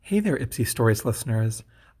Hey there, Ipsy Stories listeners.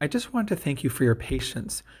 I just want to thank you for your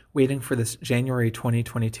patience waiting for this January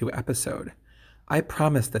 2022 episode. I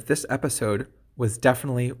promise that this episode was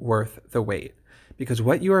definitely worth the wait, because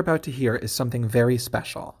what you are about to hear is something very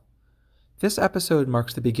special. This episode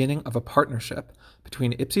marks the beginning of a partnership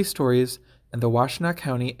between Ipsy Stories and the Washtenaw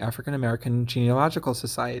County African American Genealogical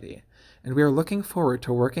Society, and we are looking forward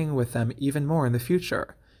to working with them even more in the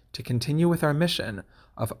future to continue with our mission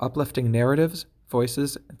of uplifting narratives,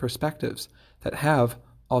 voices, and perspectives that have,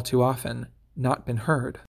 all too often, not been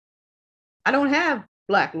heard. I don't have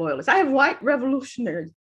Black loyalists. I have white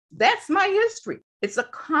revolutionaries. That's my history. It's a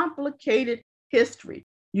complicated history.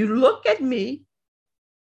 You look at me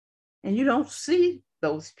and you don't see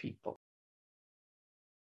those people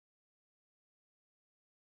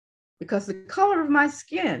because the color of my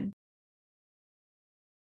skin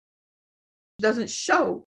doesn't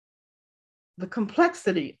show the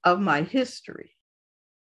complexity of my history.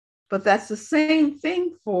 But that's the same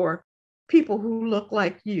thing for people who look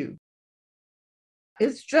like you.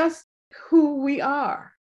 It's just who we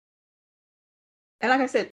are. And like I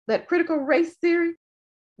said, that critical race theory,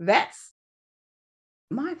 that's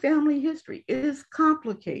my family history. It is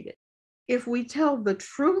complicated. If we tell the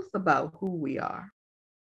truth about who we are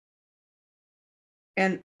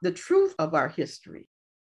and the truth of our history,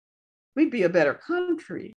 we'd be a better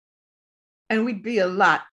country and we'd be a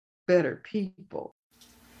lot better people.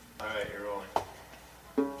 All right, you're rolling.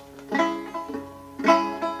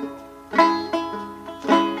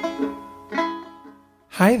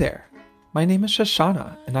 Hi there. My name is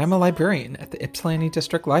Shoshana, and I'm a librarian at the Ypsilanti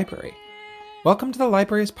District Library. Welcome to the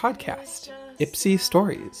library's podcast, Ipsy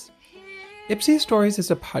Stories. Ipsy Stories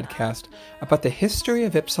is a podcast about the history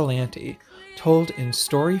of Ypsilanti told in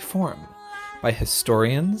story form by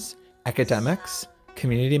historians, academics,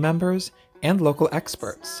 community members, and local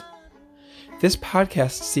experts. This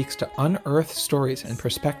podcast seeks to unearth stories and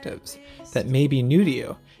perspectives that may be new to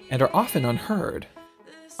you and are often unheard.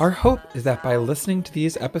 Our hope is that by listening to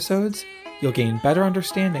these episodes, you'll gain better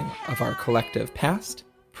understanding of our collective past,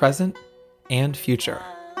 present, and future.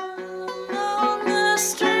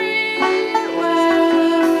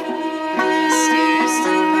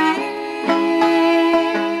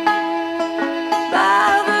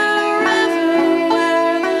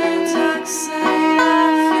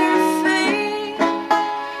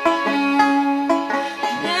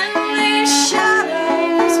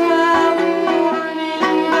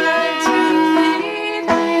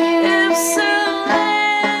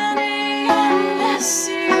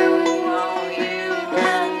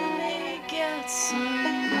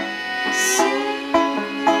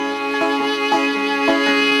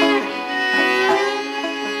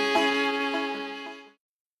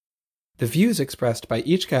 The views expressed by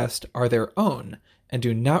each guest are their own and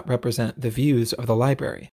do not represent the views of the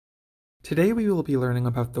library. Today we will be learning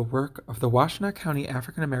about the work of the Washtenaw County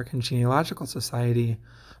African American Genealogical Society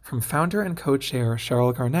from founder and co-chair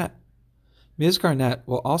Cheryl Garnett. Ms. Garnett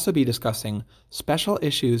will also be discussing special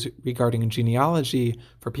issues regarding genealogy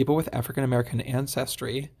for people with African American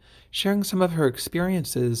ancestry, sharing some of her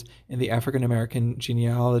experiences in the African American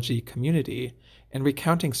genealogy community, and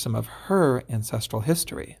recounting some of her ancestral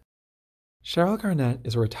history. Cheryl Garnett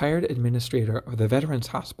is a retired administrator of the Veterans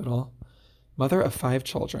Hospital, mother of 5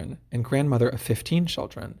 children, and grandmother of 15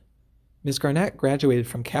 children. Ms. Garnett graduated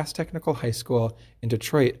from Cass Technical High School in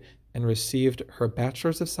Detroit and received her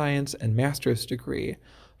Bachelor's of Science and Master's degree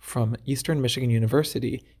from Eastern Michigan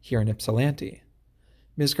University here in Ypsilanti.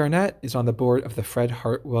 Ms. Garnett is on the board of the Fred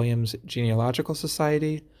Hart Williams Genealogical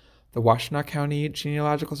Society, the Washtenaw County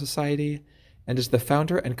Genealogical Society, and is the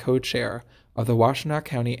founder and co-chair of the Washtenaw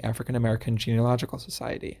County African American Genealogical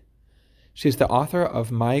Society. She is the author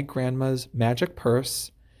of My Grandma's Magic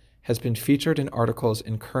Purse, has been featured in articles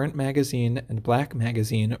in Current Magazine and Black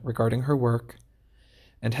Magazine regarding her work,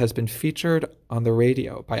 and has been featured on the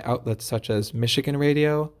radio by outlets such as Michigan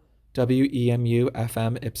Radio,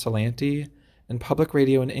 WEMU-FM Ypsilanti, and Public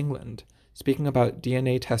Radio in England, speaking about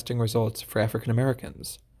DNA testing results for African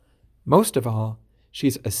Americans. Most of all,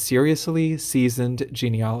 she's a seriously seasoned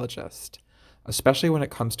genealogist, especially when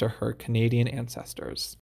it comes to her Canadian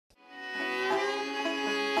ancestors.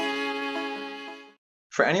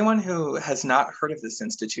 For anyone who has not heard of this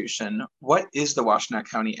institution, what is the Washtenaw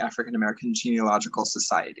County African American Genealogical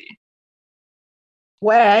Society?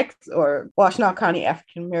 WAGS, or Washtenaw County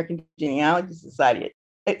African American Genealogy Society.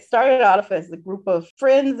 It started out as a group of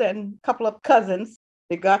friends and a couple of cousins.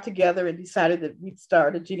 They got together and decided that we'd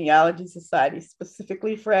start a genealogy society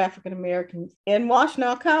specifically for African Americans in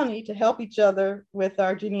Washtenaw County to help each other with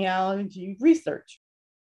our genealogy research.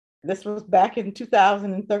 This was back in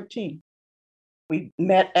 2013. We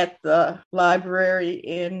met at the library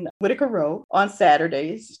in Whitaker Row on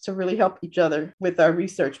Saturdays to really help each other with our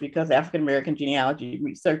research, because African American genealogy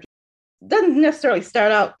research doesn't necessarily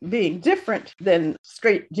start out being different than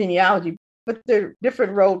straight genealogy, but there are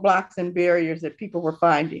different roadblocks and barriers that people were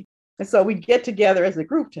finding. And so we get together as a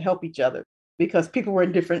group to help each other, because people were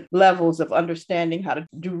in different levels of understanding how to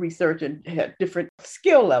do research and had different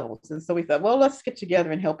skill levels. And so we thought, well, let's get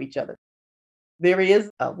together and help each other. There is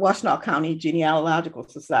a Washtenaw County Genealogical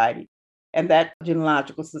Society, and that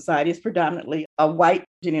genealogical society is predominantly a white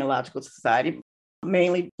genealogical society,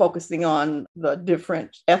 mainly focusing on the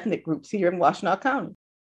different ethnic groups here in Washtenaw County.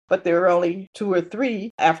 But there are only 2 or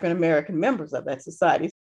 3 African American members of that society.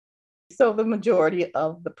 So the majority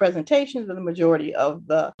of the presentations and the majority of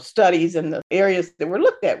the studies and the areas that were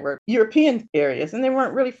looked at were European areas, and they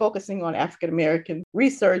weren't really focusing on African American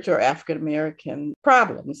research or African American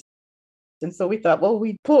problems. And so we thought, well,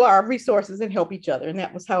 we pull our resources and help each other. And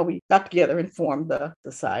that was how we got together and formed the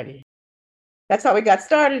society. That's how we got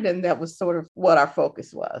started. And that was sort of what our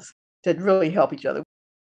focus was, to really help each other.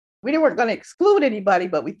 We weren't going to exclude anybody,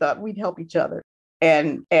 but we thought we'd help each other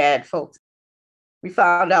and add folks. We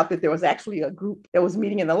found out that there was actually a group that was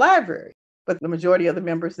meeting in the library, but the majority of the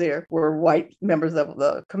members there were white members of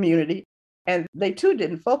the community. And they too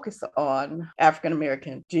didn't focus on African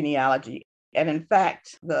American genealogy. And in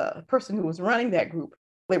fact, the person who was running that group,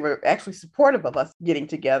 they were actually supportive of us getting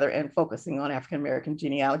together and focusing on African American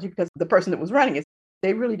genealogy, because the person that was running it,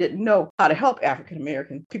 they really didn't know how to help African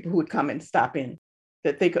American people who would come and stop in,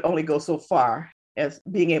 that they could only go so far as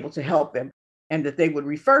being able to help them, and that they would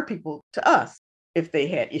refer people to us if they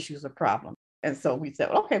had issues or problems. And so we said,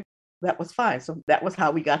 well, okay, that was fine. So that was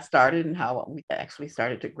how we got started and how we actually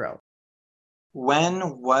started to grow.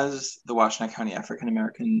 When was the Washtenaw County African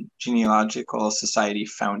American Genealogical Society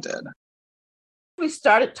founded? We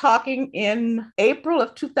started talking in April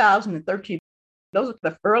of 2013. Those are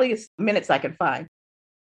the earliest minutes I can find.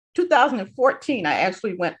 2014, I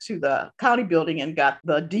actually went to the county building and got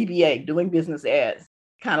the DBA, doing business as,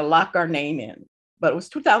 kind of lock our name in. But it was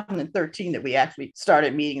 2013 that we actually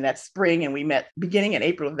started meeting that spring, and we met beginning in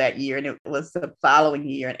April of that year. And it was the following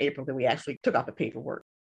year in April that we actually took out the paperwork,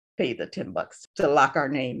 paid the $10 to lock our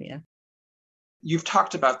name in. You've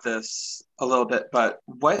talked about this a little bit, but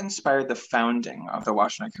what inspired the founding of the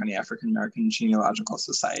Washtenaw County African American Genealogical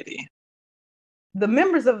Society? The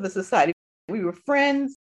members of the society, we were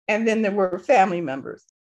friends, and then there were family members.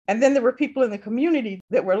 And then there were people in the community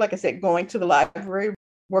that were, like I said, going to the library,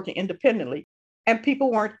 working independently. And people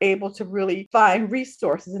weren't able to really find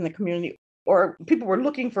resources in the community, or people were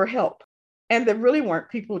looking for help. And there really weren't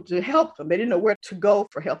people to help them. They didn't know where to go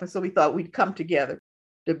for help. And so we thought we'd come together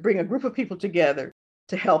to bring a group of people together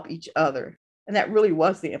to help each other. And that really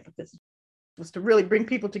was the emphasis, was to really bring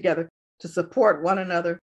people together to support one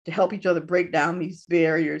another, to help each other break down these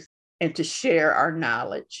barriers, and to share our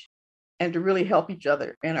knowledge, and to really help each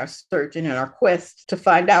other in our search and in our quest to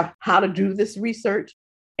find out how to do this research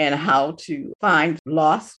and how to find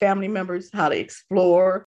lost family members, how to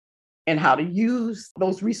explore, and how to use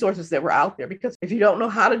those resources that were out there. Because if you don't know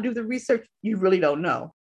how to do the research, you really don't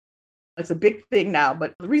know. It's a big thing now,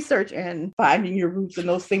 but research and finding your roots and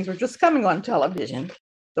those things were just coming on television.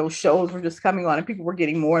 Those shows were just coming on, and people were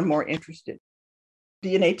getting more and more interested.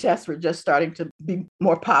 DNA tests were just starting to be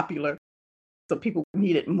more popular, so people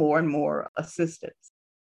needed more and more assistance.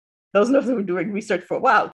 Those of us who were doing research for a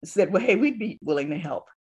while said, well, hey, we'd be willing to help.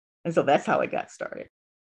 And so that's how it got started.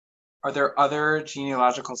 Are there other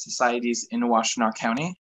genealogical societies in Washtenaw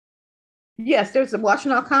County? Yes, there's the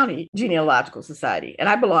Washtenaw County Genealogical Society, and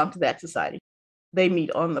I belong to that society. They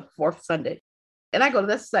meet on the 4th Sunday. And I go to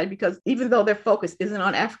that society because even though their focus isn't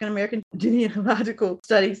on African American genealogical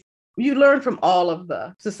studies, you learn from all of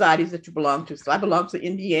the societies that you belong to. So I belong to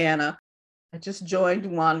Indiana. I just joined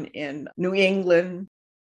one in New England.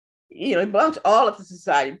 I belong to all of the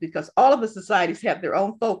societies because all of the societies have their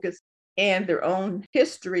own focus and their own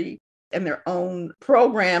history and their own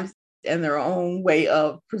programs and their own way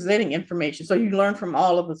of presenting information. So you learn from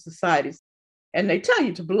all of the societies. And they tell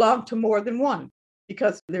you to belong to more than one,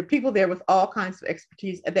 because there are people there with all kinds of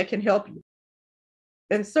expertise that can help you.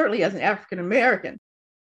 And certainly as an African American,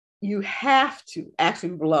 you have to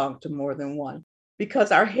actually belong to more than one,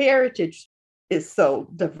 because our heritage is so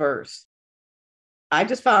diverse. I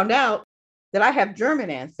just found out that I have German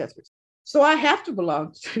ancestors. So I have to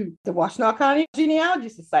belong to the Washtenaw County Genealogy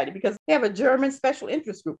Society because they have a German special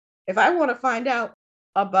interest group. If I want to find out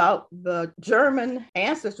about the German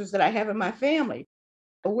ancestors that I have in my family,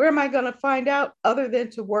 where am I going to find out other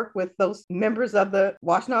than to work with those members of the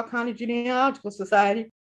Washtenaw County Genealogical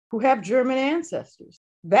Society who have German ancestors?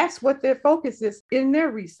 That's what their focus is in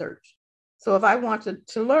their research. So if I want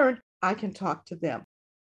to learn, I can talk to them.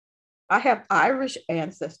 I have Irish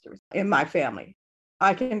ancestors in my family.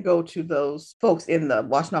 I can go to those folks in the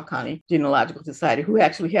Washtenaw County Genealogical Society who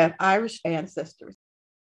actually have Irish ancestors.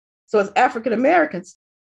 So as African Americans,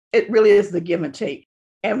 it really is the give and take.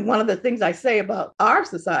 And one of the things I say about our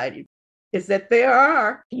society is that there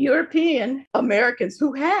are European Americans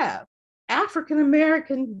who have African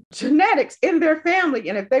American genetics in their family.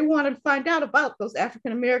 And if they want to find out about those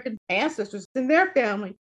African American ancestors in their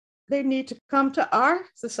family, they need to come to our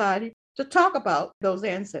society to talk about those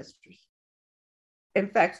ancestors. In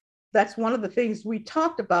fact, that's one of the things we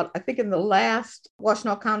talked about, I think, in the last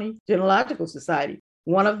Washtenaw County Genealogical Society.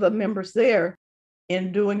 One of the members there,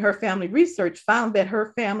 in doing her family research, found that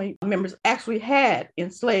her family members actually had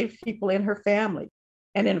enslaved people in her family.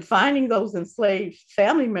 And in finding those enslaved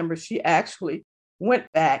family members, she actually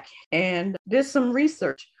went back and did some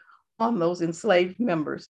research on those enslaved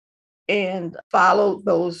members and followed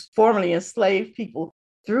those formerly enslaved people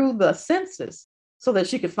through the census so that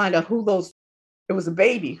she could find out it was a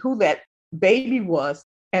baby, who that baby was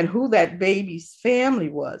and who that baby's family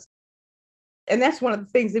was. And that's one of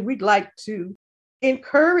the things that we'd like to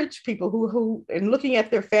encourage people who in looking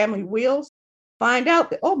at their family wills, find out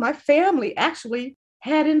that, oh, my family actually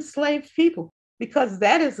had enslaved people, because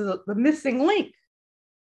that is the missing link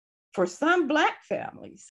for some Black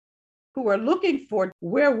families who are looking for,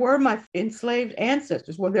 where were my enslaved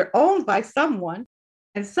ancestors? Well, they're owned by someone,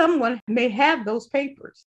 and someone may have those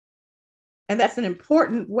papers. And that's an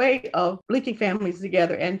important way of linking families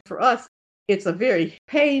together. And for us, it's a very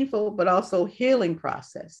painful, but also healing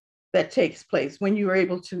process that takes place when you are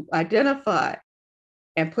able to identify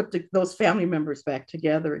and put those family members back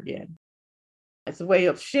together again. It's a way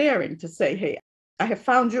of sharing, to say, hey, I have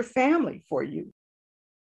found your family for you.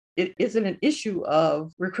 It isn't an issue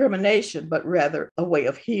of recrimination, but rather a way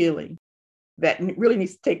of healing that really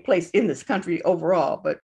needs to take place in this country overall.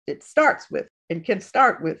 But it starts with, and can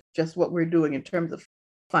start with, just what we're doing in terms of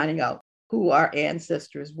finding out who our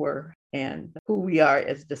ancestors were and who we are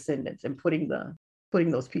as descendants, and putting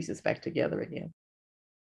those pieces back together again.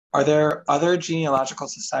 Are there other genealogical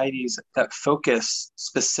societies that focus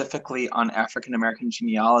specifically on African American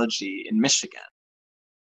genealogy in Michigan?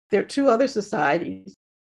 There are two other societies.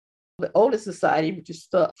 The oldest society, which is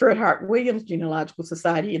the Fred Hart Williams Genealogical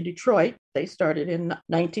Society in Detroit, they started in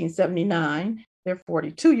 1979. They're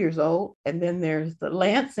 42 years old. And then there's the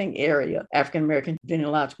Lansing area African American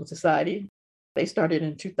Genealogical Society. They started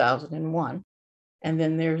in 2001. And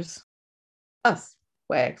then there's us,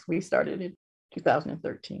 WAGS. We started in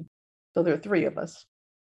 2013. So there are three of us.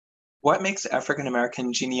 What makes African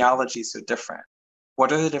American genealogy so different?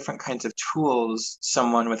 What are the different kinds of tools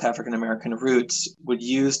someone with African American roots would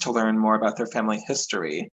use to learn more about their family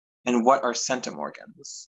history? And what are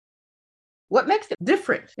centimorgans? What makes it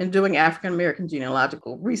different in doing African American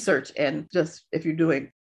genealogical research, and just if you're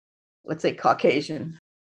doing, let's say, Caucasian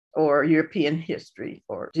or European history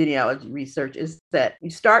or genealogy research, is that you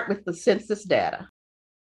start with the census data.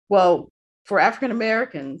 Well, for African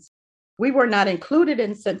Americans, we were not included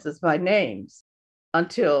in census by names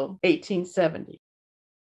until 1870.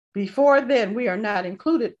 Before then, we are not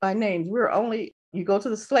included by names. You go to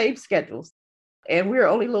the slave schedules, and we're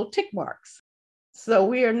only little tick marks. So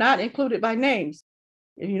we are not included by names.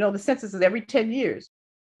 The census is every 10 years,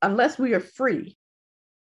 unless we are free.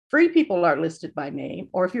 Free people are listed by name,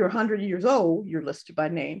 or if you're 100 years old, you're listed by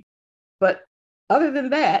name. But other than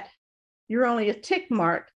that, you're only a tick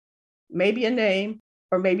mark, maybe a name,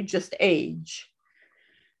 or maybe just age.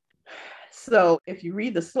 So if you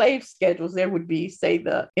read the slave schedules, there would be, say,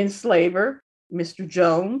 the enslaver, Mr.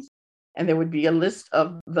 Jones, and there would be a list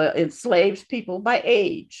of the enslaved people by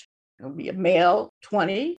age. It would be a male,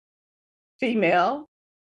 20, female,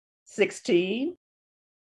 16,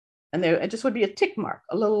 and it just would be a tick mark,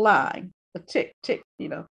 a little line, a tick,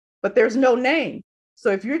 but there's no name. So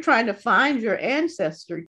if you're trying to find your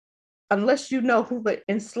ancestry, unless you know who the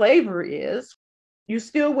enslaver is, you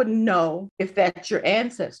still wouldn't know if that's your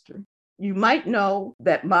ancestor. You might know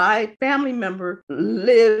that my family member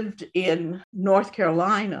lived in North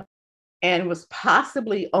Carolina and was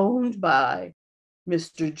possibly owned by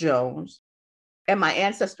Mr. Jones. And my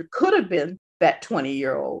ancestor could have been that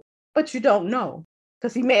 20-year-old, but you don't know,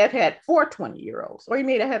 because he may have had 4 20-year-olds, or he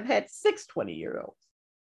may have had 6 20-year-olds.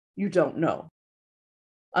 You don't know.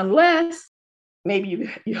 Unless maybe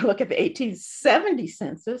you look at the 1870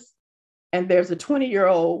 census, and there's a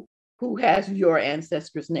 20-year-old who has your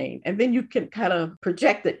ancestor's name. And then you can kind of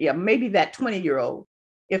project that, maybe that 20-year-old,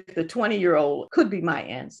 if the 20-year-old could be my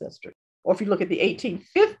ancestor. Or if you look at the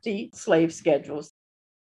 1850 slave schedules,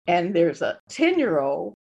 And there's a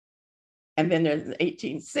 10-year-old. And then there's the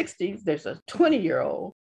 1860s, there's a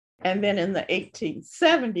 20-year-old. And then in the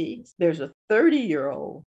 1870s, there's a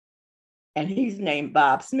 30-year-old. And he's named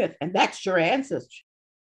Bob Smith. And that's your ancestry.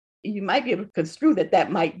 You might be able to construe that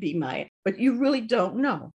that might be mine, but you really don't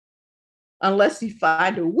know unless you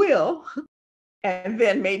find a will. And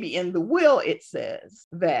then maybe in the will, it says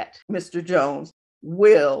that Mr. Jones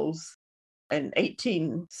wills in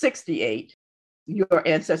 1868 your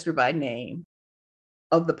ancestor by name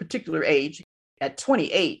of the particular age at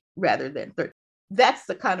 28 rather than 30. That's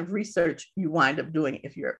the kind of research you wind up doing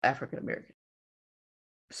if you're African American.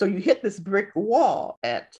 So you hit this brick wall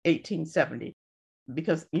at 1870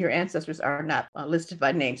 because your ancestors are not listed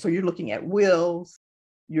by name. So you're looking at wills,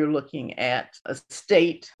 you're looking at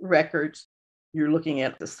estate records, you're looking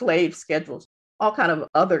at the slave schedules, all kind of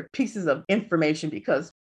other pieces of information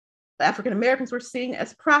because African Americans were seen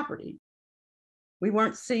as property. We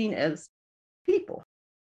weren't seen as people.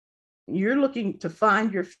 You're looking to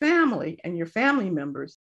find your family and your family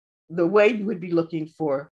members the way you would be looking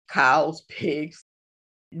for cows, pigs.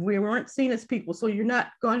 We weren't seen as people, so you're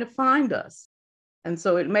not going to find us. And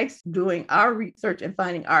so it makes doing our research and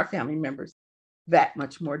finding our family members that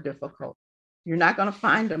much more difficult. You're not going to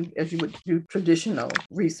find them as you would do traditional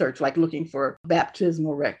research, like looking for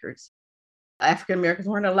baptismal records. African Americans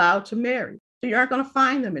weren't allowed to marry, so you aren't going to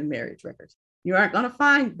find them in marriage records. You aren't going to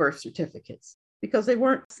find birth certificates because they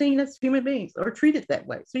weren't seen as human beings or treated that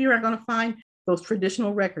way. So you aren't going to find those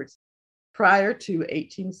traditional records prior to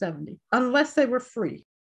 1870, unless they were free.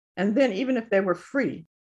 And then even if they were free,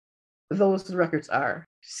 those records are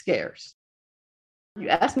scarce. You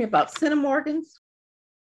asked me about centimorgans.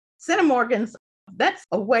 Centimorgans, that's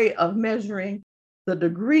a way of measuring the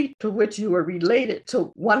degree to which you are related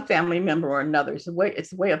to one family member or another. It's a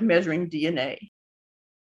way of measuring DNA.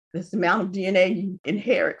 It's the amount of DNA you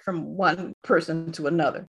inherit from one person to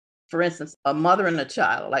another. For instance, a mother and a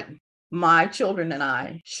child, like my children and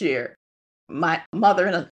I share. My mother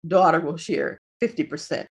and a daughter will share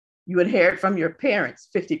 50%. You inherit from your parents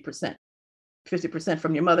 50%. 50%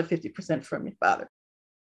 from your mother, 50% from your father.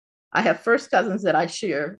 I have first cousins that I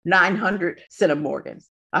share 900 centimorgans.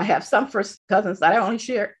 I have some first cousins that I only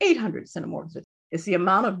share 800 centimorgans with. It's the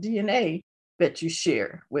amount of DNA that you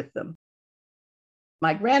share with them.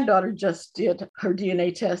 My granddaughter just did her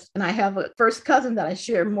DNA test, and I have a first cousin that I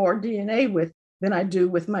share more DNA with than I do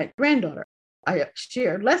with my granddaughter. I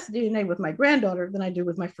share less DNA with my granddaughter than I do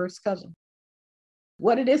with my first cousin.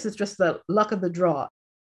 What it is just the luck of the draw.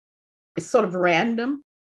 It's sort of random,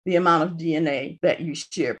 the amount of DNA that you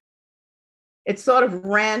share. It's sort of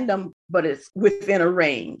random, but it's within a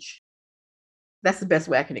range. That's the best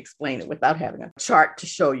way I can explain it without having a chart to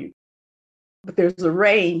show you. But there's a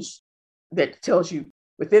range that tells you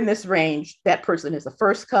within this range, that person is a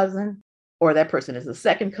first cousin, or that person is a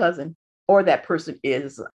second cousin, or that person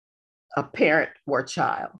is a parent or a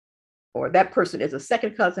child, or that person is a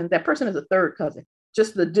second cousin, that person is a third cousin.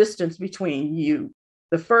 Just the distance between you.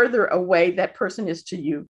 The further away that person is to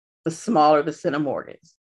you, the smaller the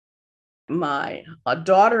centimorgans. My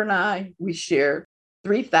daughter and I, we share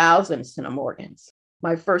 3,000 centimorgans.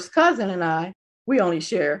 My first cousin and I, we only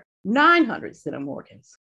share 900 centimorgans.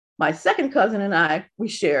 My second cousin and I, we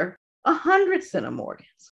share 100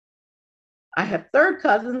 centimorgans. I have third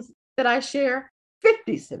cousins that I share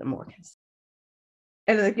 50 centimorgans.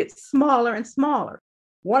 And it gets smaller and smaller.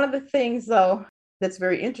 One of the things, though, that's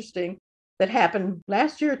very interesting that happened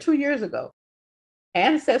last year or 2 years ago,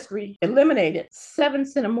 Ancestry eliminated 7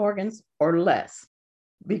 centimorgans or less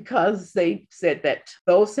because they said that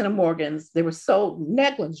those centimorgans, they were so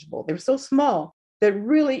negligible, they were so small that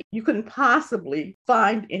really you couldn't possibly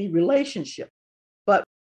find any relationship. But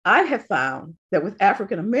I have found that with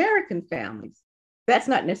African American families, that's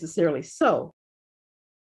not necessarily so.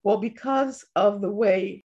 Well, because of the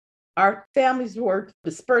way our families were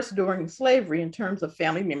dispersed during slavery in terms of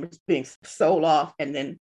family members being sold off and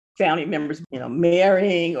then family members,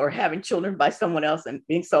 marrying or having children by someone else and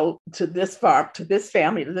being sold to this farm, to this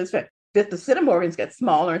family, to this family, that the centimorgans get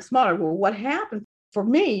smaller and smaller. Well, what happened for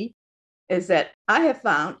me is that I have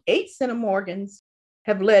found 8 centimorgans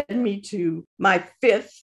have led me to my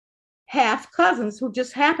 5th half cousins who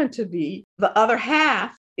just happen to be, the other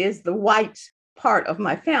half is the white part of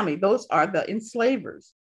my family. Those are the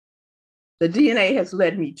enslavers. The DNA has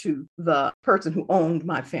led me to the person who owned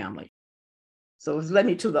my family. So it's led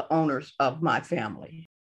me to the owners of my family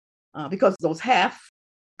because those half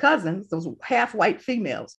cousins, those half white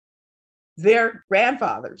females, their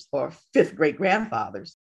grandfathers or 5th great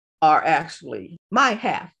grandfathers are actually my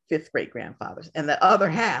half 5th great grandfathers. And the other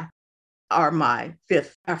half are my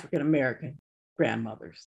 5th African American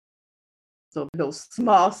grandmothers. So those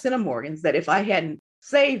small centimorgans that if I hadn't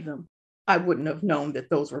saved them, I wouldn't have known that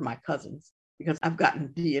those were my cousins because I've gotten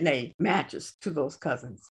DNA matches to those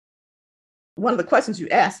cousins. One of the questions you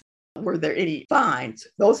asked, were there any finds?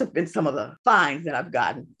 Those have been some of the finds that I've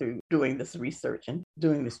gotten through doing this research and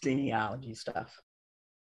doing this genealogy stuff.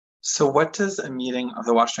 So what does a meeting of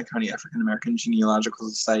the Washington County African American Genealogical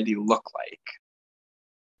Society look like?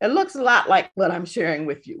 It looks a lot like what I'm sharing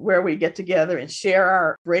with you, where we get together and share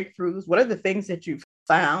our breakthroughs. What are the things that you've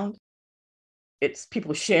found? It's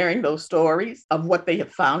people sharing those stories of what they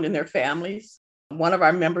have found in their families. One of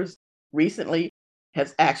our members recently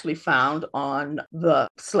has actually found on the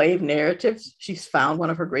slave narratives, she's found one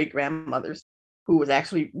of her great-grandmothers who was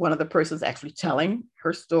actually one of the persons actually telling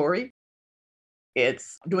her story.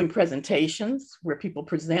 It's doing presentations where people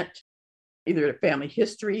present either their family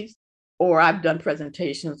histories, or I've done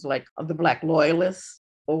presentations like of the Black Loyalists,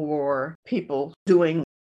 or people doing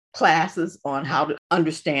classes on how to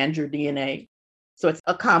understand your DNA. So it's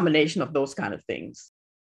a combination of those kind of things.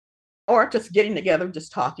 Or just getting together,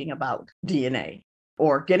 just talking about DNA,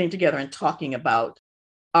 or getting together and talking about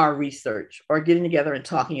our research, or getting together and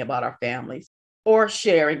talking about our families, or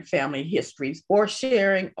sharing family histories, or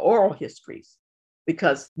sharing oral histories.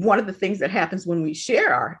 Because one of the things that happens when we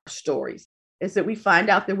share our stories is that we find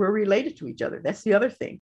out that we're related to each other. That's the other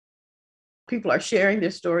thing. People are sharing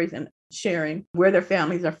their stories and sharing where their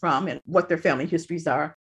families are from and what their family histories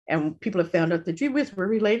are. And people have found out that, gee whiz, we're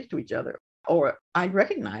related to each other, or I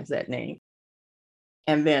recognize that name.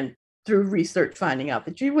 And then through research, finding out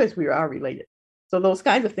that, gee whiz, we are related. So those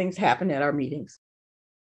kinds of things happen at our meetings.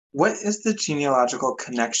 What is the genealogical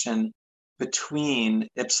connection between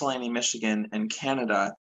Ypsilanti, Michigan, and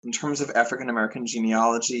Canada in terms of African American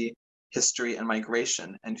genealogy, history, and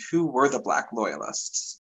migration? And who were the Black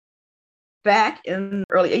Loyalists? Back in the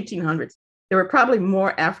early 1800s, there were probably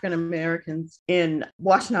more African Americans in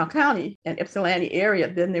Washtenaw County and Ypsilanti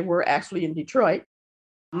area than there were actually in Detroit.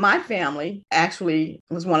 My family actually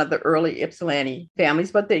was one of the early Ypsilanti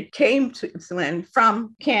families, but they came to Ypsilanti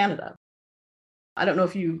from Canada. I don't know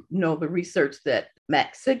if you know the research that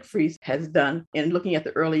Max Siegfried has done in looking at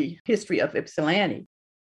the early history of Ypsilanti,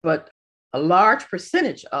 but a large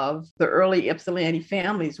percentage of the early Ypsilanti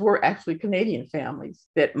families were actually Canadian families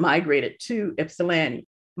that migrated to Ypsilanti.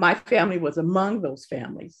 My family was among those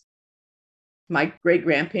families. My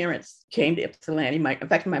great-grandparents came to Ypsilanti. In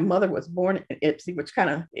fact, my mother was born in Ypsi, which kind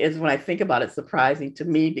of is, when I think about it, surprising to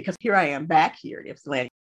me, because here I am back here in Ypsilanti.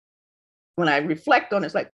 When I reflect on it,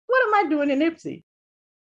 it's like, what am I doing in Ypsi?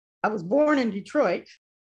 I was born in Detroit,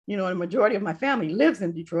 and the majority of my family lives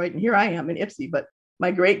in Detroit, and here I am in Ypsi. But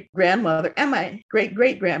my great-grandmother and my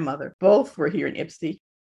great-great-grandmother both were here in Ypsi.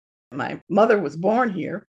 My mother was born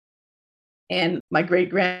here, and my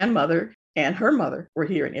great-grandmother and her mother were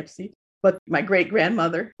here in Ypsi. But my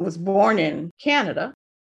great-grandmother was born in Canada,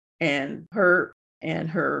 and her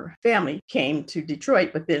family came to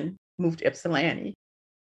Detroit, but then moved to Ypsilanti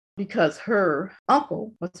because her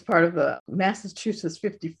uncle was part of the Massachusetts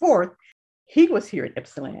 54th. He was here in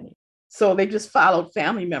Ypsilanti. So they just followed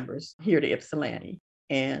family members here to Ypsilanti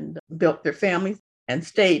and built their families and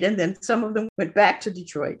stayed. And then some of them went back to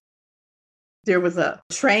Detroit. There was a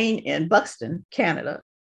train in Buxton, Canada,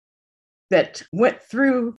 that went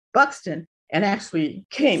through Buxton and actually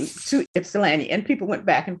came to Ypsilanti. And people went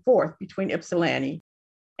back and forth between Ypsilanti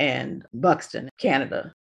and Buxton,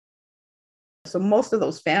 Canada. So most of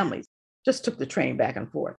those families just took the train back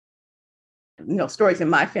and forth. Stories in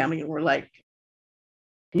my family were like,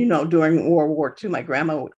 during World War II, my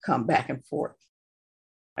grandma would come back and forth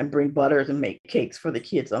and bring butters and make cakes for the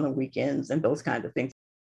kids on the weekends and those kinds of things.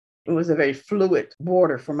 It was a very fluid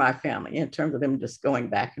border for my family in terms of them just going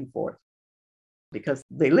back and forth because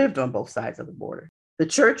they lived on both sides of the border. The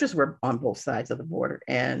churches were on both sides of the border,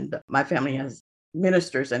 and my family has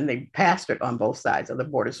ministers and they pastored on both sides of the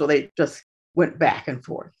border. So they just went back and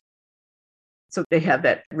forth. So they have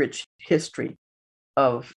that rich history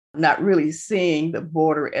of not really seeing the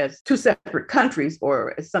border as two separate countries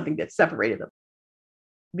or as something that separated them.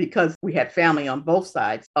 Because we had family on both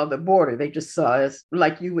sides of the border, they just saw us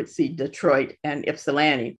like you would see Detroit and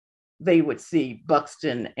Ypsilanti. They would see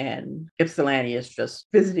Buxton and Ypsilanti as just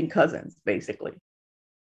visiting cousins, basically.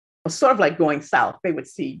 Sort of like going south. They would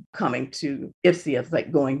see coming to Ypsi as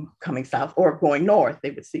like coming south, or going north,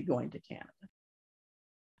 they would see going to Canada.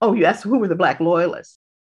 Oh, you asked who were the Black Loyalists.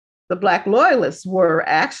 The Black Loyalists were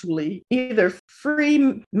actually either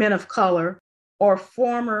free men of color or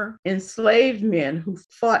former enslaved men who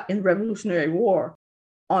fought in the Revolutionary War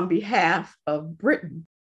on behalf of Britain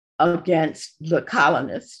against the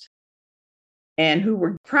colonists, and who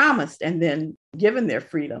were promised and then given their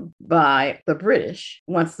freedom by the British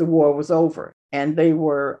once the war was over. And they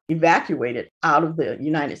were evacuated out of the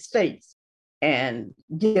United States and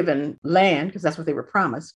given land, because that's what they were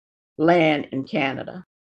promised, land in Canada.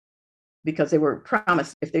 Because they were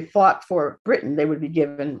promised if they fought for Britain, they would be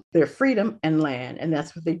given their freedom and land. And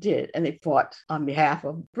that's what they did. And they fought on behalf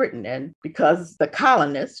of Britain. And because the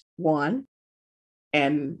colonists won,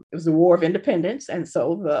 and it was a war of independence. And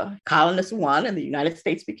so the colonists won, and the United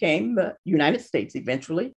States became the United States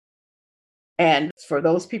eventually. And for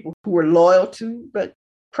those people who were loyal to the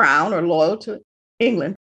crown or loyal to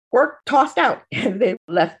England, were tossed out, and they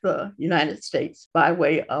left the United States by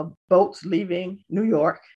way of boats leaving New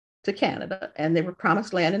York to Canada, and they were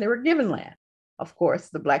promised land and they were given land. Of course,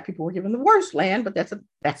 the Black people were given the worst land, but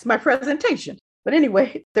that's my presentation. But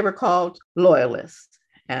anyway, they were called loyalists,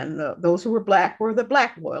 and those who were Black were the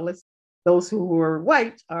Black loyalists. Those who were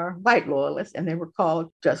white are white loyalists, and they were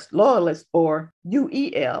called just loyalists, or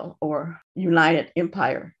UEL, or United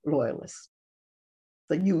Empire Loyalists.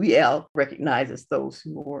 The UEL recognizes those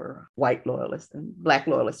who were white loyalists, and Black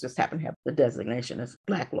loyalists just happen to have the designation as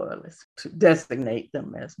Black loyalists to designate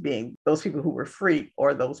them as being those people who were free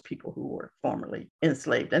or those people who were formerly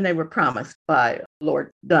enslaved. And they were promised by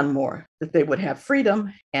Lord Dunmore that they would have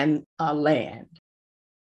freedom and land.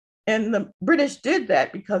 And the British did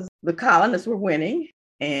that because the colonists were winning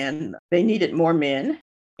and they needed more men.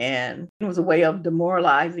 And it was a way of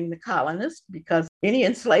demoralizing the colonists, because any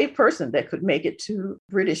enslaved person that could make it to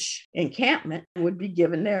British encampment would be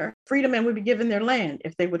given their freedom and would be given their land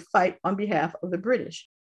if they would fight on behalf of the British.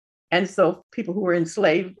 And so people who were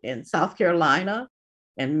enslaved in South Carolina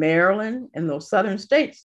and Maryland and those southern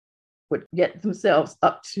states would get themselves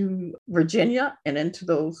up to Virginia and into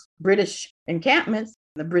those British encampments.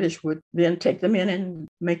 The British would then take them in and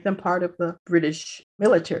make them part of the British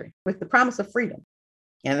military with the promise of freedom.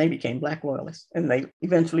 And they became Black loyalists, and they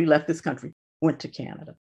eventually left this country, went to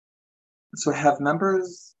Canada. So have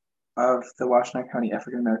members of the Washtenaw County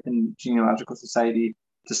African American Genealogical Society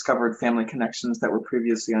discovered family connections that were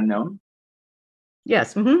previously unknown?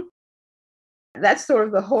 Yes. Mm-hmm. That's sort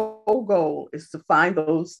of the whole goal, is to find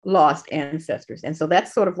those lost ancestors. And so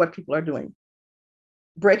that's sort of what people are doing,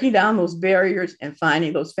 breaking down those barriers and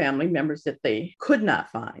finding those family members that they could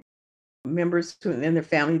not find. Members in their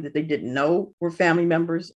family that they didn't know were family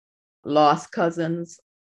members, lost cousins,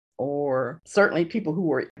 or certainly people who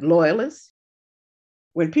were loyalists.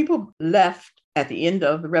 When people left at the end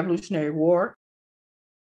of the Revolutionary War,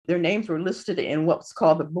 their names were listed in what's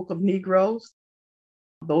called the Book of Negroes.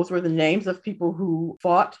 Those were the names of people who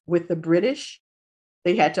fought with the British.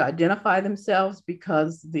 They had to identify themselves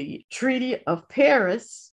because the Treaty of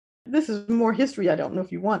Paris, this is more history, I don't know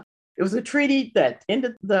if you want. It was a treaty that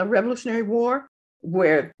ended the Revolutionary War,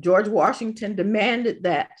 where George Washington demanded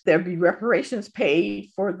that there be reparations paid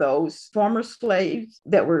for those former slaves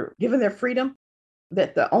that were given their freedom,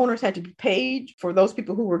 that the owners had to be paid for those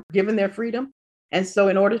people who were given their freedom. And so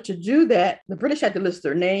in order to do that, the British had to list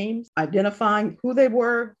their names, identifying who they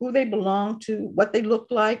were, who they belonged to, what they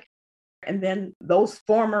looked like. And then those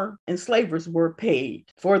former enslavers were paid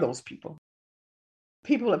for those people.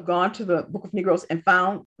 People have gone to the Book of Negroes and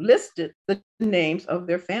found listed the names of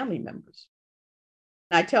their family members.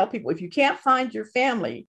 I tell people, if you can't find your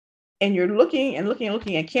family and you're looking and looking and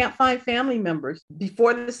looking and can't find family members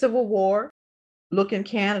before the Civil War, look in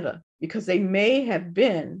Canada, because they may have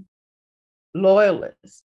been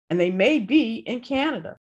loyalists and they may be in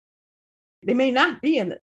Canada. They may not be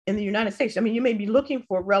in the United States. I mean, you may be looking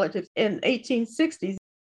for relatives in 1860s,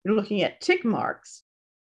 you're looking at tick marks,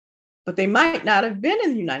 but they might not have been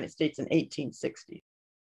in the United States in 1860.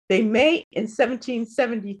 They may, in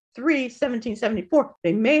 1773, 1774,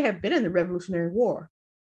 they may have been in the Revolutionary War.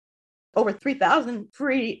 Over 3,000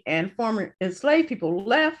 free and former enslaved people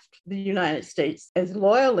left the United States as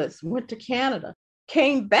loyalists, went to Canada,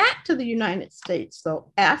 came back to the United States,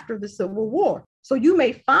 so after the Civil War. So you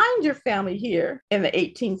may find your family here in the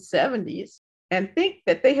 1870s and think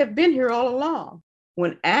that they have been here all along,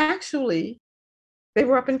 when actually they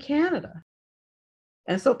were up in Canada.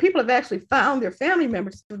 And so people have actually found their family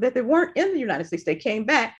members that they weren't in the United States. They came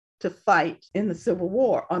back to fight in the Civil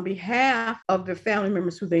War on behalf of their family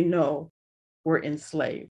members who they know were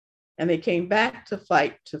enslaved. And they came back to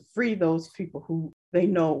fight to free those people who they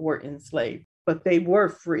know were enslaved, but they were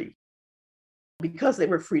free. Because they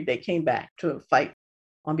were free, they came back to fight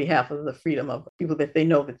on behalf of the freedom of people that they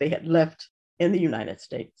know that they had left in the United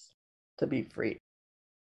States to be free.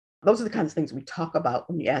 Those are the kinds of things we talk about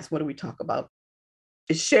when you ask, what do we talk about?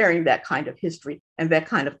 Is sharing that kind of history and that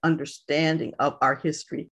kind of understanding of our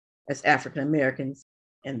history as African Americans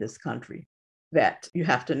in this country. That you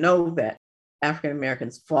have to know that African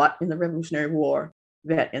Americans fought in the Revolutionary War,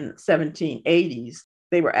 that in the 1780s,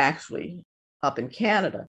 they were actually up in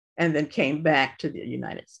Canada and then came back to the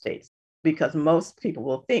United States. Because most people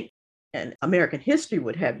will think, and American history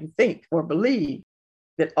would have you think or believe,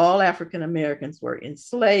 that all African Americans were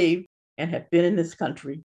enslaved and have been in this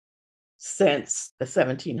country since the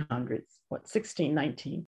 1700s,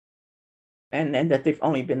 1619, and that they've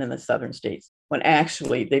only been in the southern states, when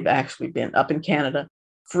actually they've actually been up in Canada,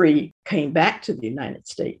 free, came back to the United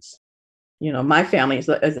States. You know, my family is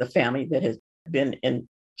a family that has been in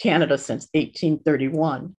Canada since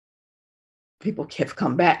 1831. People have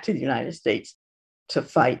come back to the United States to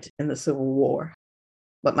fight in the Civil War.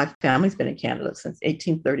 But my family's been in Canada since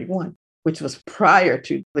 1831, which was prior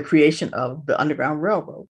to the creation of the Underground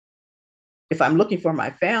Railroad. If I'm looking for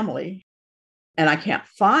my family and I can't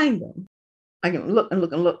find them, I can look and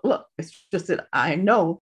look and look. It's just that I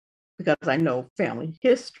know, because I know family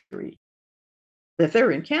history, that they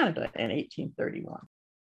were in Canada in 1831.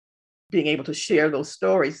 Being able to share those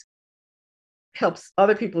stories helps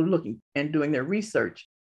other people looking and doing their research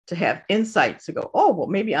to have insights to go, oh, well,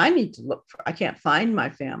 maybe I need to look I can't find my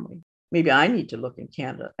family. Maybe I need to look in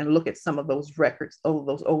Canada and look at some of those records,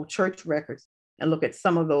 those old church records, and look at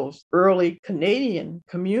some of those early Canadian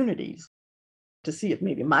communities to see if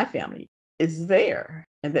maybe my family is there,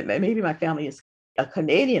 and that maybe my family is a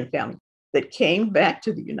Canadian family that came back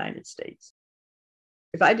to the United States.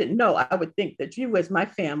 If I didn't know, I would think that, gee whiz, my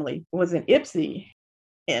family was in Ypsi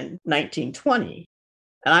in 1920.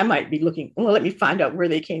 And I might be looking, well, let me find out where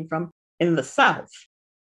they came from in the South.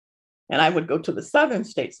 And I would go to the southern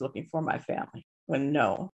states looking for my family, when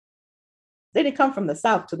no, they didn't come from the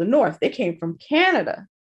South to the North. They came from Canada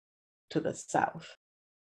to the South,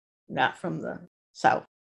 not from the South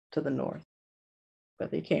to the North,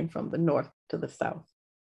 but they came from the North to the South.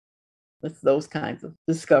 It's those kinds of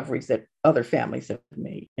discoveries that other families have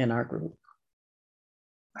made in our group.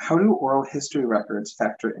 How do oral history records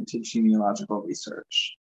factor into genealogical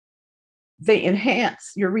research? They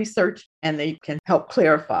enhance your research and they can help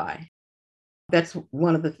clarify. That's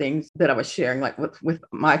one of the things that I was sharing, like with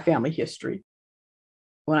my family history.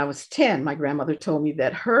 When I was 10, my grandmother told me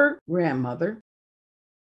that her grandmother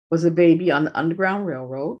was a baby on the Underground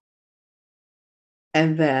Railroad,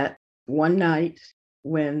 and that one night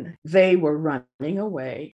when they were running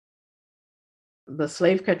away, the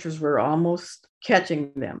slave catchers were almost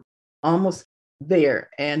catching them, almost there,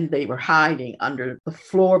 and they were hiding under the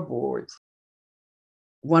floorboards.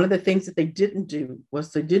 One of the things that they didn't do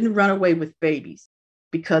was they didn't run away with babies,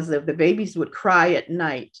 because the babies would cry at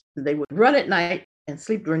night. They would run at night and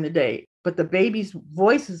sleep during the day, but the babies'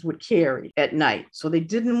 voices would carry at night. So they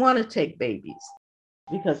didn't want to take babies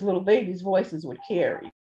because little babies' voices would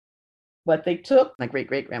carry. But they took my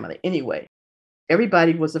great-great-grandmother anyway.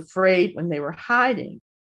 Everybody was afraid when they were hiding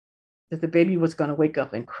that the baby was going to wake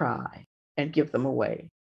up and cry and give them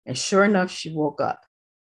away. And sure enough, she woke up,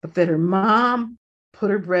 but that her mom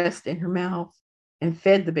put her breast in her mouth and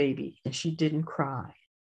fed the baby, and she didn't cry.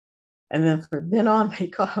 And then from then on, they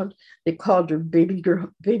called her baby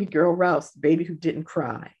girl Rouse, the baby who didn't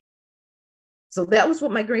cry. So that was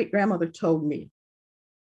what my great-grandmother told me.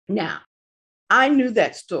 Now, I knew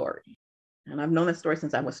that story, and I've known that story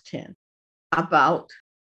since I was 10. About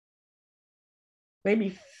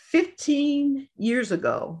maybe 15 years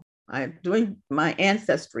ago, I'm doing my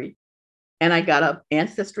ancestry, and I got an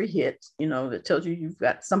ancestry hit, that tells you you've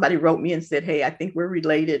got, somebody wrote me and said, hey, I think we're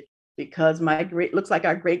related because looks like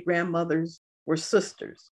our great-grandmothers were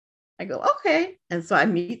sisters. I go, okay. And so I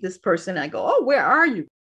meet this person and I go, oh, where are you?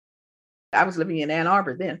 I was living in Ann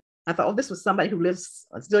Arbor then. I thought, oh, this was somebody who lives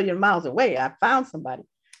a zillion miles away. I found somebody.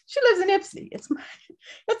 She lives in Ypsi.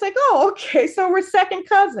 It's like, oh, okay. So we're second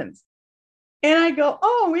cousins. And I go,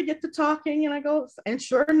 oh, we get to talking. And I go, and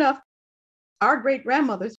sure enough, our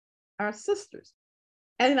great-grandmothers are sisters.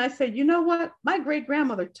 And then I said, you know what? My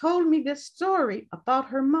great-grandmother told me this story about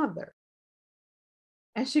her mother.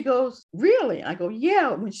 And she goes, really? I go, yeah,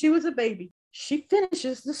 when she was a baby, she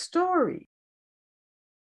finishes the story.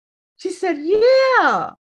 She said,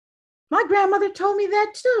 yeah, my grandmother told me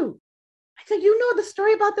that too. I said, you know the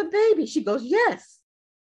story about the baby? She goes, yes.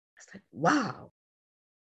 I said, wow.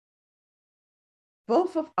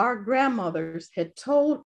 Both of our grandmothers had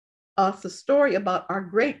told us a story about our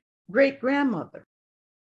great-great-grandmother.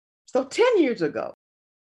 So 10 years ago,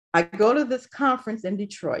 I go to this conference in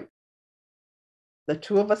Detroit. The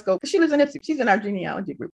two of us go, she lives in Ypsi, she's in our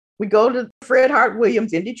genealogy group. We go to Fred Hart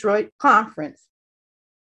Williams in Detroit conference.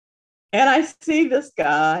 And I see this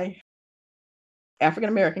guy,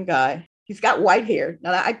 African-American guy. He's got white hair.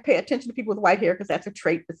 Now I pay attention to people with white hair because that's a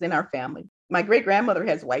trait that's in our family. My great-grandmother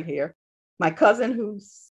has white hair. My cousin,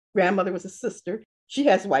 whose grandmother was a sister, she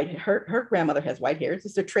has white hair. Her grandmother has white hair. It's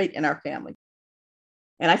just a trait in our family.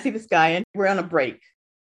 And I see this guy, and we're on a break,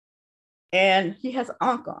 and he has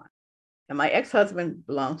Ankh on. And my ex-husband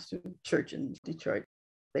belongs to a church in Detroit.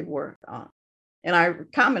 They wore Ankh. And I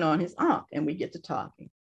comment on his Ankh, and we get to talking.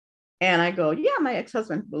 And I go, yeah, my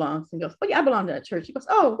ex-husband belongs. And he goes, oh, yeah, I belong to that church. He goes,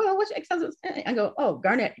 oh, well, what's your ex-husband's name? I go, oh,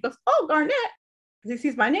 Garnett. He goes, oh, Garnett. Because he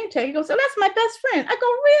sees my name tag. He goes, oh, that's my best friend. I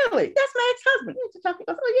go, really? That's my ex-husband. We get to talk. He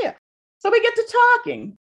goes, oh, yeah. So we get to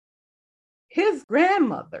talking. His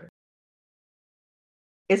grandmother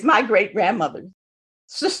is my great-grandmother's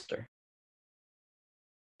sister.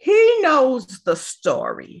 He knows the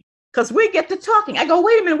story because we get to talking. I go,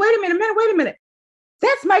 wait a minute.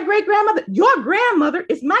 That's my great-grandmother. Your grandmother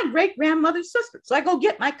is my great-grandmother's sister. So I go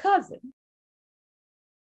get my cousin.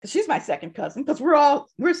 She's my second cousin because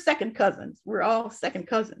we're second cousins. We're all second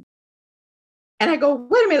cousins. And I go,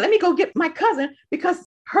 wait a minute, let me go get my cousin because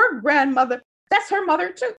her grandmother, that's her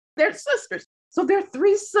mother too. They're sisters. So they're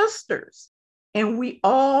three sisters. And we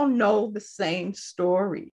all know the same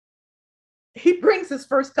story. He brings his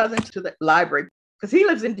first cousin to the library because he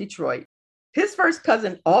lives in Detroit. His first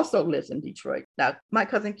cousin also lives in Detroit. Now, my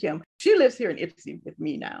cousin Kim, she lives here in Ipsy with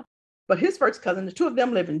me now. But his first cousin, the two of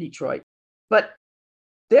them live in Detroit. But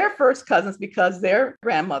they're first cousins because their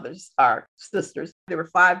grandmothers are sisters. There were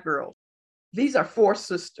 5 girls. These are 4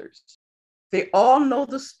 sisters. They all know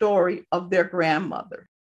the story of their grandmother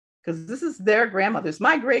because this is their grandmother. It's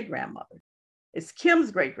my great-grandmother. It's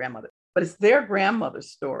Kim's great-grandmother, but it's their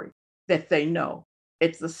grandmother's story that they know.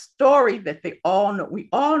 It's a story that they all know. We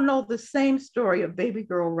all know the same story of baby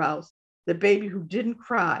girl Rouse, the baby who didn't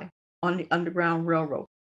cry on the Underground Railroad.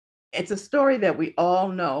 It's a story that we all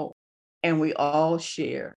know and we all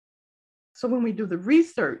share. So when we do the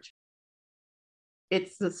research,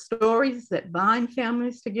 it's the stories that bind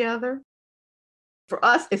families together. For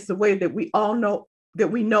us, it's the way that we all know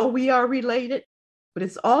that we are related, but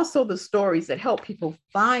it's also the stories that help people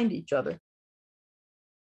find each other.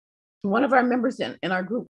 One of our members in our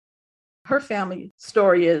group, her family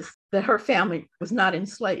story is that her family was not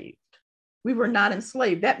enslaved. We were not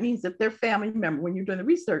enslaved. That means that their family member, when you're doing the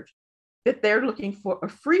research, that they're looking for a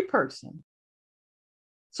free person.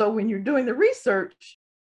 So when you're doing the research,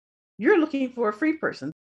 you're looking for a free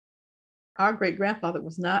person. Our great-grandfather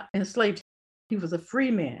was not enslaved. He was a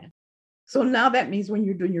free man. So now that means when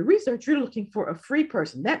you're doing your research, you're looking for a free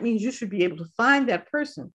person. That means you should be able to find that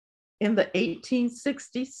person in the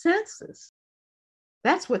 1860 census.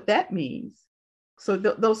 That's what that means. So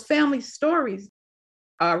those family stories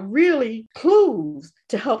are really clues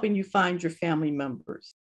to helping you find your family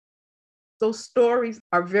members. Those stories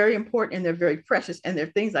are very important and they're very precious. And they're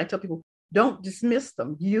things I tell people, don't dismiss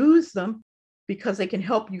them, use them because they can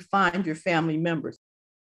help you find your family members.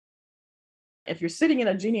 If you're sitting in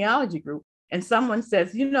a genealogy group and someone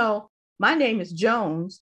says, you know, my name is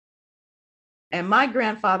Jones and my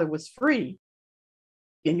grandfather was free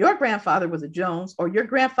and your grandfather was a Jones, or your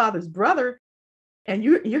grandfather's brother and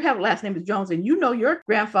you have a last name is Jones and you know your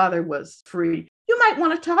grandfather was free, you might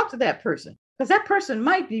want to talk to that person because that person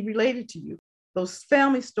might be related to you. Those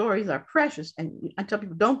family stories are precious. And I tell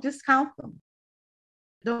people, don't discount them.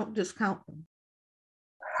 Don't discount them.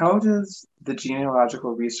 How does the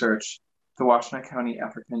genealogical research the Washtenaw County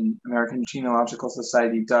African American Genealogical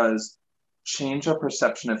Society does change our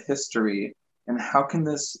perception of history? And how can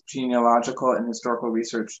this genealogical and historical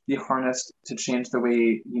research be harnessed to change the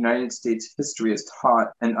way United States history is taught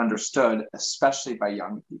and understood, especially by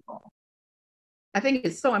young people? I think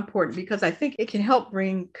it's so important because I think it can help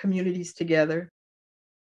bring communities together.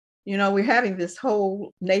 You know, we're having this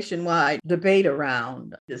whole nationwide debate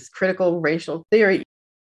around this critical racial theory,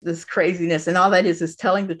 this craziness, and all that is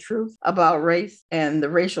telling the truth about race and the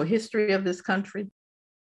racial history of this country.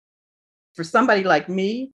 For somebody like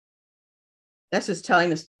me, that's just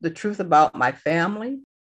telling us the truth about my family.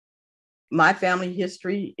 My family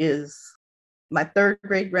history is my 3rd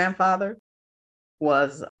great-grandfather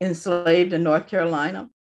was enslaved in North Carolina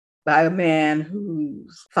by a man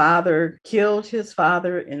whose father killed his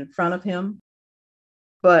father in front of him,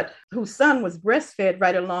 but whose son was breastfed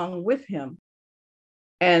right along with him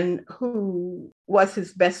and who was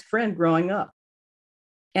his best friend growing up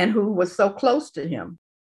and who was so close to him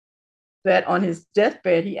that on his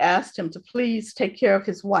deathbed, he asked him to please take care of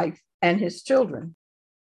his wife and his children.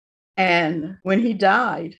 And when he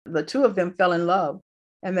died, the two of them fell in love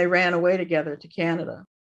and they ran away together to Canada.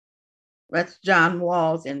 That's John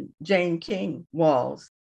Walls and Jane King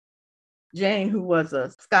Walls. Jane, who was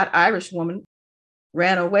a Scot-Irish woman,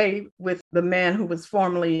 ran away with the man who was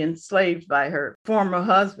formerly enslaved by her former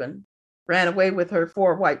husband, ran away with her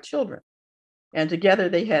 4 white children. And together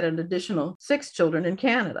they had an additional 6 children in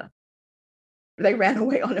Canada. They ran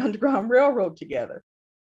away on the Underground Railroad together.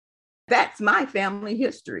 That's my family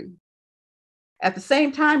history. At the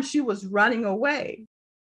same time she was running away,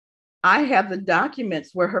 I have the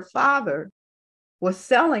documents where her father was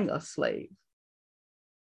selling a slave.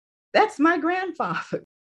 That's my grandfather.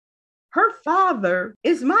 Her father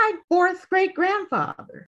is my 4th great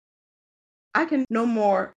grandfather. I can no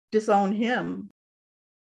more disown him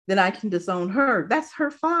than I can disown her. That's her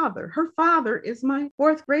father. Her father is my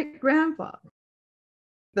 4th great grandfather.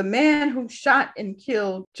 The man who shot and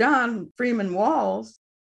killed John Freeman Walls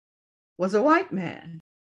was a white man,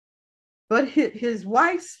 but his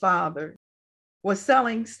wife's father was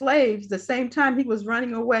selling slaves the same time he was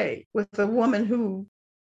running away with a woman who,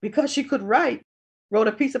 because she could write, wrote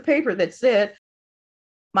a piece of paper that said,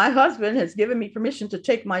 "My husband has given me permission to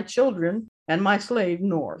take my children and my slave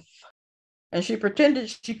north." And she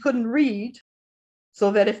pretended she couldn't read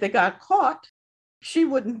so that if they got caught, she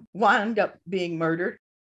wouldn't wind up being murdered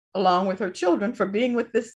along with her children for being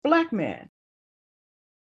with this Black man.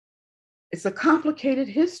 It's a complicated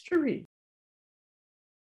history.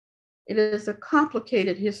 It is a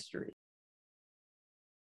complicated history.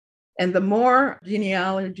 And the more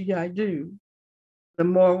genealogy I do, the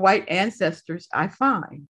more white ancestors I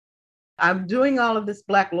find. I'm doing all of this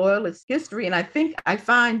Black loyalist history, and I think I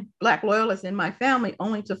find Black loyalists in my family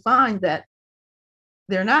only to find that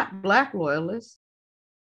they're not Black loyalists,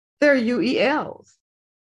 they're UELs.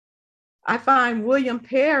 I find William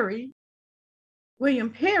Perry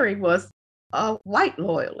was a white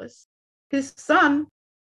loyalist. His son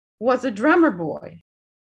was a drummer boy.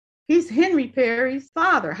 He's Henry Perry's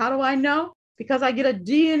father. How do I know? Because I get a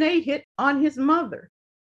DNA hit on his mother.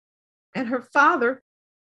 And her father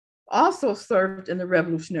also served in the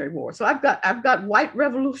Revolutionary War. So I've got white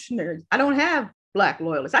revolutionaries. I don't have Black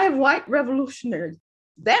loyalists. I have white revolutionaries.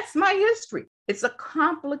 That's my history. It's a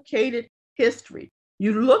complicated history.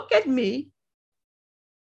 You look at me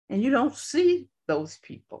and you don't see those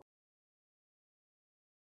people.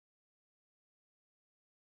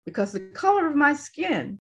 Because the color of my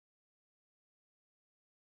skin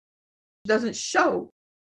doesn't show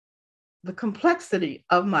the complexity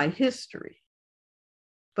of my history.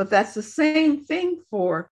 But that's the same thing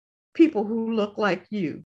for people who look like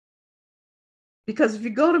you. Because if you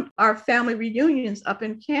go to our family reunions up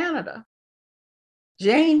in Canada,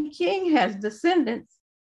 Jane King has descendants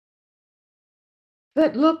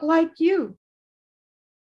that look like you.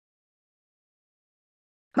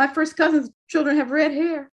 My first cousin's children have red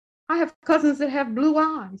hair. I have cousins that have blue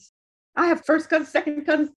eyes. I have first cousins, second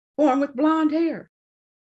cousins born with blonde hair.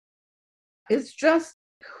 It's just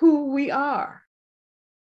who we are.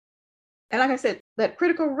 And like I said, that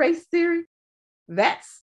critical race theory,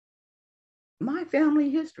 that's my family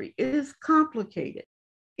history. It is complicated.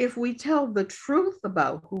 If we tell the truth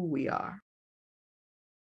about who we are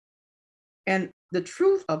and the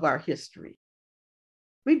truth of our history,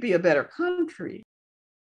 we'd be a better country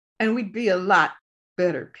and we'd be a lot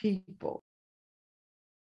better people.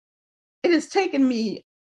 It has taken me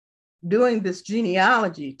doing this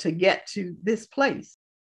genealogy to get to this place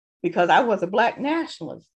because I was a Black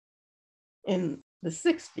nationalist in the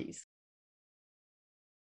 60s,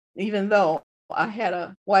 even though I had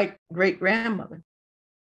a white great-grandmother.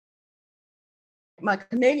 My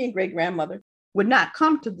Canadian great-grandmother would not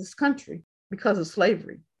come to this country because of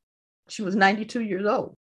slavery. She was 92 years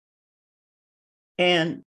old.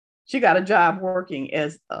 And she got a job working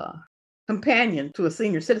as a companion to a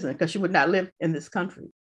senior citizen because she would not live in this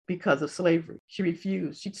country because of slavery. She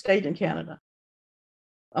refused. She stayed in Canada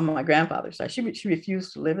on my grandfather's side. She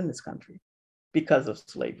refused to live in this country because of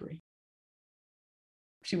slavery.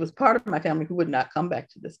 She was part of my family who would not come back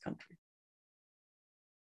to this country.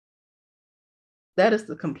 That is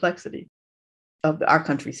the complexity of our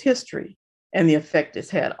country's history and the effect it's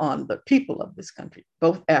had on the people of this country,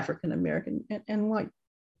 both African American and white.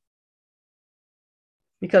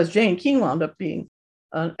 Because Jane King wound up being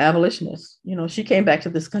an abolitionist. You know, she came back to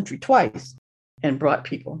this country twice and brought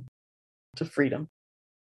people to freedom.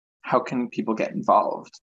 How can people get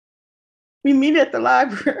involved? We meet at the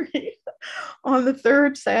library on the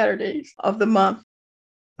 3rd Saturdays of the month.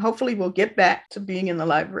 Hopefully we'll get back to being in the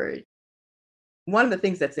library. One of the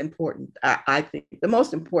things that's important, I think the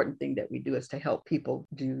most important thing that we do is to help people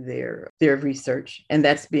do their research. And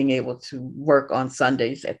that's being able to work on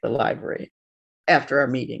Sundays at the library after our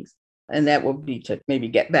meetings. And that will be to maybe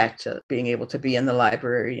get back to being able to be in the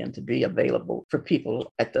library and to be available for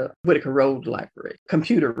people at the Whitaker Road Library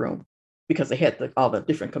computer room, because they had all the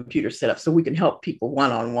different computers set up so we can help people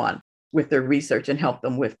one-on-one with their research and help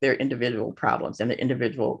them with their individual problems and the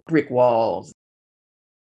individual brick walls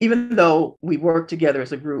even though we work together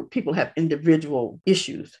as a group, people have individual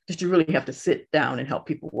issues that you really have to sit down and help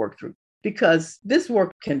people work through, because this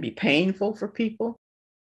work can be painful for people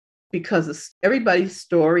because everybody's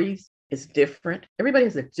stories is different. Everybody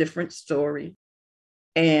has a different story.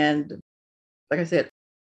 And like I said,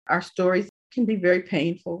 our stories can be very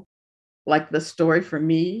painful. Like the story for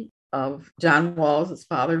me of John Walls'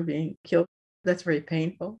 father being killed, that's very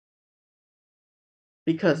painful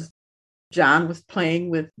because John was playing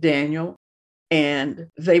with Daniel and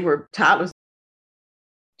they were toddlers.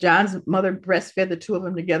 John's mother breastfed the two of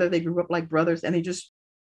them together. They grew up like brothers and they just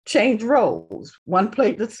changed roles. One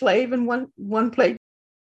played the slave and one played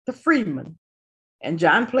the freedman. And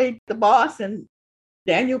John played the boss and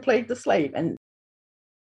Daniel played the slave. And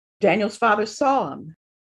Daniel's father saw him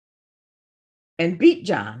and beat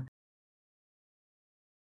John.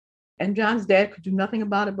 And John's dad could do nothing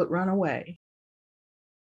about it but run away.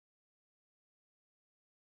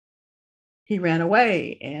 He ran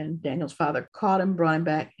away and Daniel's father caught him, brought him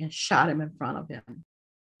back and shot him in front of him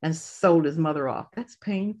and sold his mother off. That's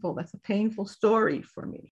painful. That's a painful story for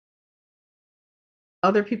me.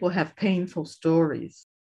 Other people have painful stories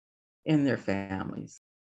in their families.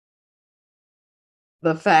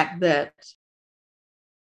 The fact that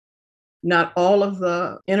not all of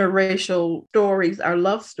the interracial stories are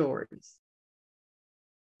love stories,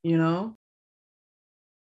 you know,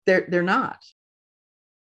 they're not.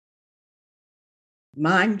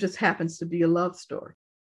 Mine just happens to be a love story.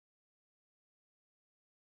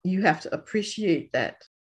 You have to appreciate that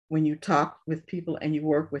when you talk with people and you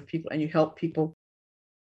work with people and you help people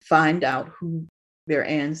find out who their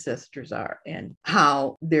ancestors are and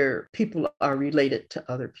how their people are related to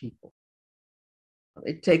other people.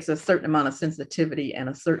 It takes a certain amount of sensitivity and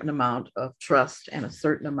a certain amount of trust and a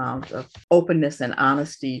certain amount of openness and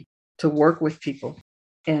honesty to work with people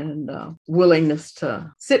and willingness to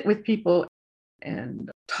sit with people and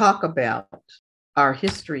talk about our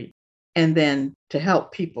history and then to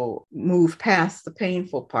help people move past the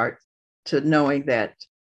painful part to knowing that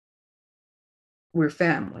we're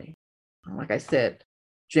family. Like I said,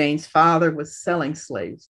 Jane's father was selling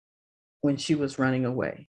slaves when she was running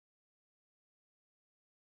away.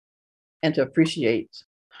 And to appreciate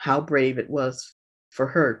how brave it was for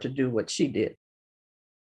her to do what she did.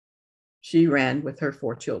 She ran with her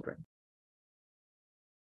 4 children.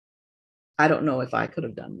 I don't know if I could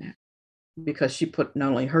have done that because she put not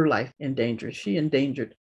only her life in danger, she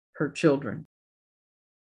endangered her children.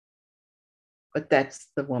 But that's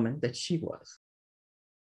the woman that she was.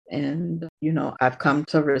 And, you know, I've come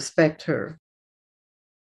to respect her.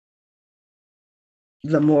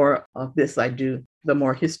 The more of this I do, the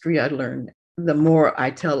more history I learn, the more I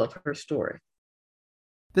tell of her story.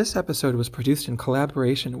 This episode was produced in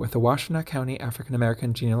collaboration with the Washtenaw County African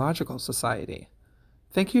American Genealogical Society.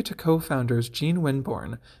 Thank you to co-founders Jean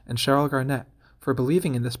Winborn and Cheryl Garnett for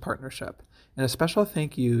believing in this partnership, and a special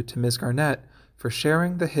thank you to Ms. Garnett for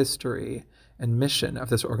sharing the history and mission of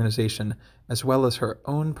this organization, as well as her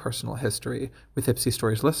own personal history with Ipsy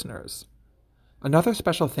Stories listeners. Another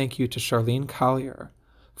special thank you to Charlene Collier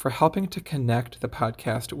for helping to connect the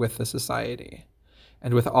podcast with the Society,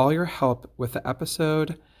 and with all your help with the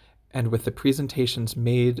episode and with the presentations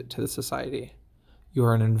made to the Society. You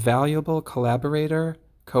are an invaluable collaborator,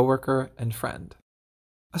 coworker, and friend.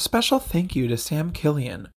 A special thank you to Sam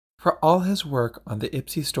Killian for all his work on the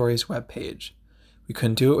Ipsy Stories webpage. We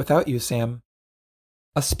couldn't do it without you, Sam.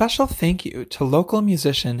 A special thank you to local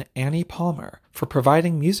musician Annie Palmer for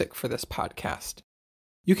providing music for this podcast.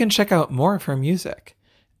 You can check out more of her music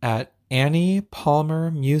at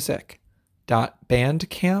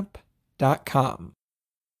anniepalmermusic.bandcamp.com.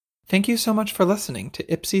 Thank you so much for listening to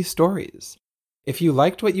Ipsy Stories. If you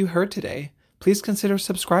liked what you heard today, please consider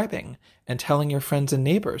subscribing and telling your friends and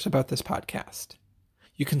neighbors about this podcast.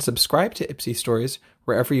 You can subscribe to Ipsy Stories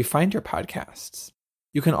wherever you find your podcasts.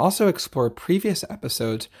 You can also explore previous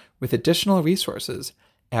episodes with additional resources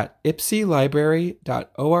at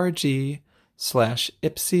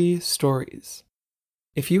ipsylibrary.org/Ipsy Stories.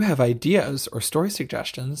 If you have ideas or story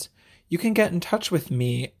suggestions, you can get in touch with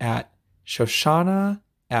me at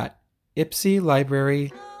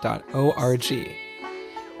shoshana@ipsylibrary.org.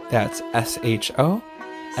 That's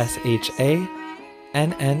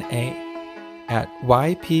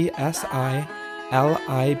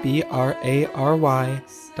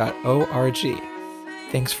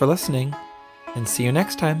Thanks for listening, and see you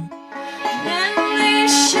next time.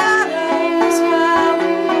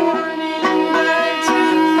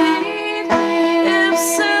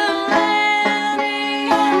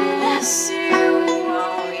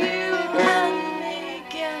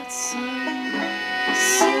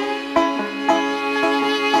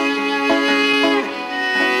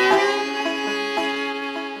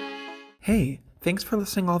 Hey, thanks for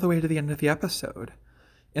listening all the way to the end of the episode.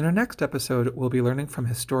 In our next episode, we'll be learning from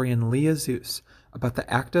historian Leah Zeus about the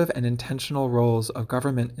active and intentional roles of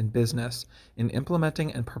government and business in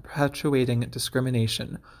implementing and perpetuating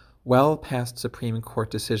discrimination well past Supreme Court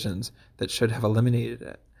decisions that should have eliminated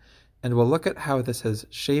it, and we'll look at how this has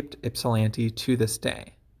shaped Ypsilanti to this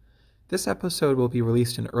day. This episode will be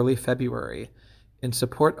released in early February in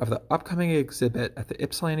support of the upcoming exhibit at the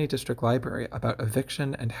Ypsilanti District Library about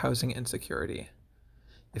eviction and housing insecurity.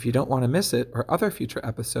 If you don't want to miss it or other future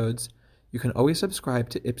episodes, you can always subscribe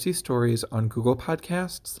to Ipsy Stories on Google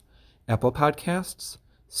Podcasts, Apple Podcasts,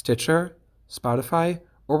 Stitcher, Spotify,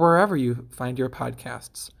 or wherever you find your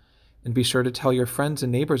podcasts. And be sure to tell your friends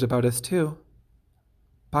and neighbors about us too.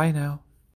 Bye now.